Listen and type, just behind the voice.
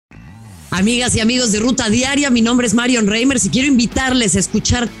Amigas y amigos de Ruta Diaria, mi nombre es Marion Reimers y quiero invitarles a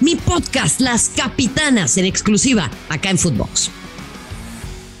escuchar mi podcast, Las Capitanas, en exclusiva, acá en Footbox.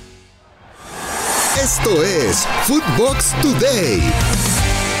 Esto es Footbox Today.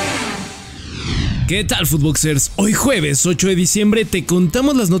 ¿Qué tal, Footboxers? Hoy jueves 8 de diciembre te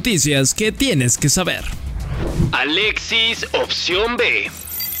contamos las noticias que tienes que saber. Alexis, opción B.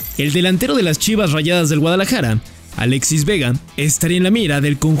 El delantero de las Chivas Rayadas del Guadalajara, Alexis Vega, estaría en la mira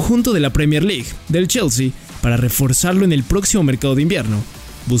del conjunto de la Premier League, del Chelsea, para reforzarlo en el próximo mercado de invierno,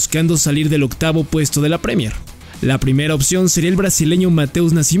 buscando salir del octavo puesto de la Premier. La primera opción sería el brasileño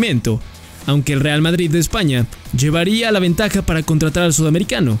Matheus Nascimento, aunque el Real Madrid de España llevaría la ventaja para contratar al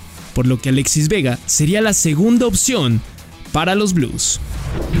sudamericano, por lo que Alexis Vega sería la segunda opción para los Blues.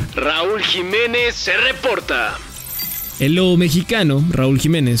 Raúl Jiménez se reporta. El lobo mexicano, Raúl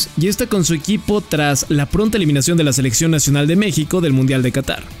Jiménez, ya está con su equipo tras la pronta eliminación de la Selección Nacional de México del Mundial de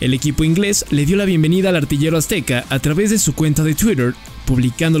Qatar. El equipo inglés le dio la bienvenida al artillero azteca a través de su cuenta de Twitter,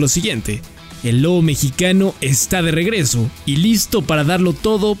 publicando lo siguiente: el lobo mexicano está de regreso y listo para darlo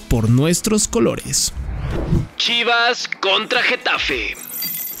todo por nuestros colores. Chivas contra Getafe.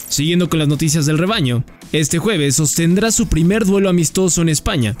 Siguiendo con las noticias del rebaño, este jueves sostendrá su primer duelo amistoso en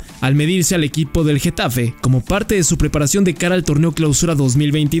España, al medirse al equipo del Getafe como parte de su preparación de cara al torneo Clausura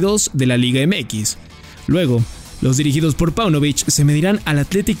 2022 de la Liga MX. Luego, los dirigidos por Paunovic se medirán al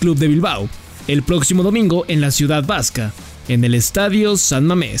Athletic Club de Bilbao el próximo domingo en la ciudad vasca, en el Estadio San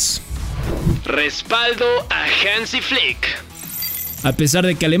Mamés. Respaldo a Hansi Flick. A pesar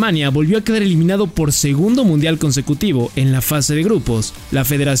de que Alemania volvió a quedar eliminado por segundo mundial consecutivo en la fase de grupos, la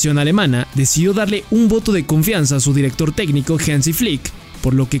Federación Alemana decidió darle un voto de confianza a su director técnico Hansi Flick,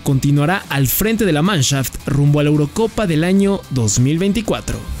 por lo que continuará al frente de la Mannschaft rumbo a la Eurocopa del año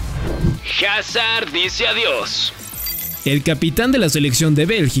 2024. Hazard dice adiós. El capitán de la selección de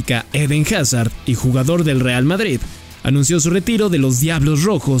Bélgica, Eden Hazard, y jugador del Real Madrid, anunció su retiro de los Diablos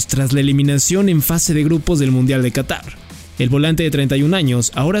Rojos tras la eliminación en fase de grupos del Mundial de Qatar. El volante de 31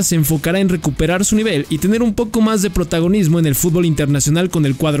 años ahora se enfocará en recuperar su nivel y tener un poco más de protagonismo en el fútbol internacional con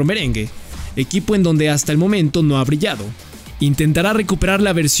el cuadro merengue, equipo en donde hasta el momento no ha brillado. Intentará recuperar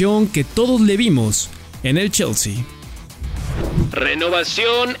la versión que todos le vimos en el Chelsea.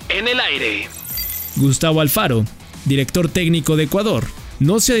 Renovación en el aire. Gustavo Alfaro, director técnico de Ecuador,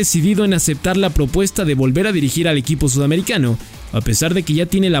 no se ha decidido en aceptar la propuesta de volver a dirigir al equipo sudamericano, a pesar de que ya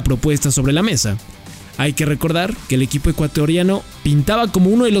tiene la propuesta sobre la mesa. Hay que recordar que el equipo ecuatoriano pintaba como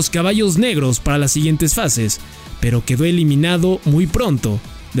uno de los caballos negros para las siguientes fases, pero quedó eliminado muy pronto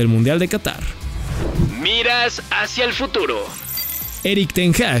del Mundial de Qatar. Miras hacia el futuro. Erik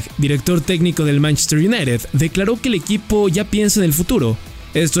ten Hag, director técnico del Manchester United, declaró que el equipo ya piensa en el futuro,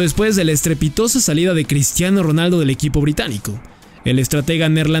 esto después de la estrepitosa salida de Cristiano Ronaldo del equipo británico. El estratega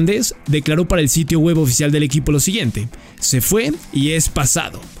neerlandés declaró para el sitio web oficial del equipo lo siguiente: se fue y es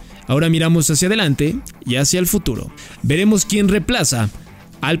pasado. Ahora miramos hacia adelante y hacia el futuro. Veremos quién reemplaza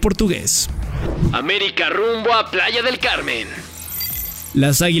al portugués. América rumbo a Playa del Carmen.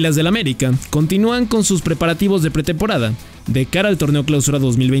 Las Águilas del América continúan con sus preparativos de pretemporada de cara al torneo Clausura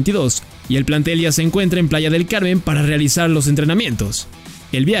 2022 y el plantel ya se encuentra en Playa del Carmen para realizar los entrenamientos.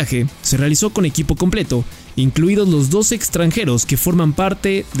 El viaje se realizó con equipo completo, incluidos los 2 extranjeros que forman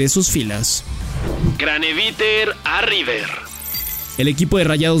parte de sus filas. Craneviter a River. El equipo de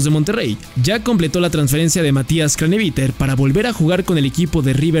Rayados de Monterrey ya completó la transferencia de Matías Craneviter para volver a jugar con el equipo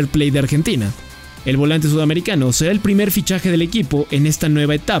de River Plate de Argentina. El volante sudamericano será el primer fichaje del equipo en esta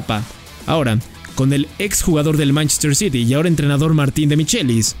nueva etapa. Ahora, con el exjugador del Manchester City y ahora entrenador Martín de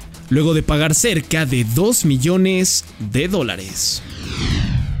Michelis, luego de pagar cerca de $2 millones.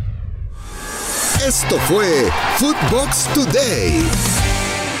 Esto fue Footbox Today.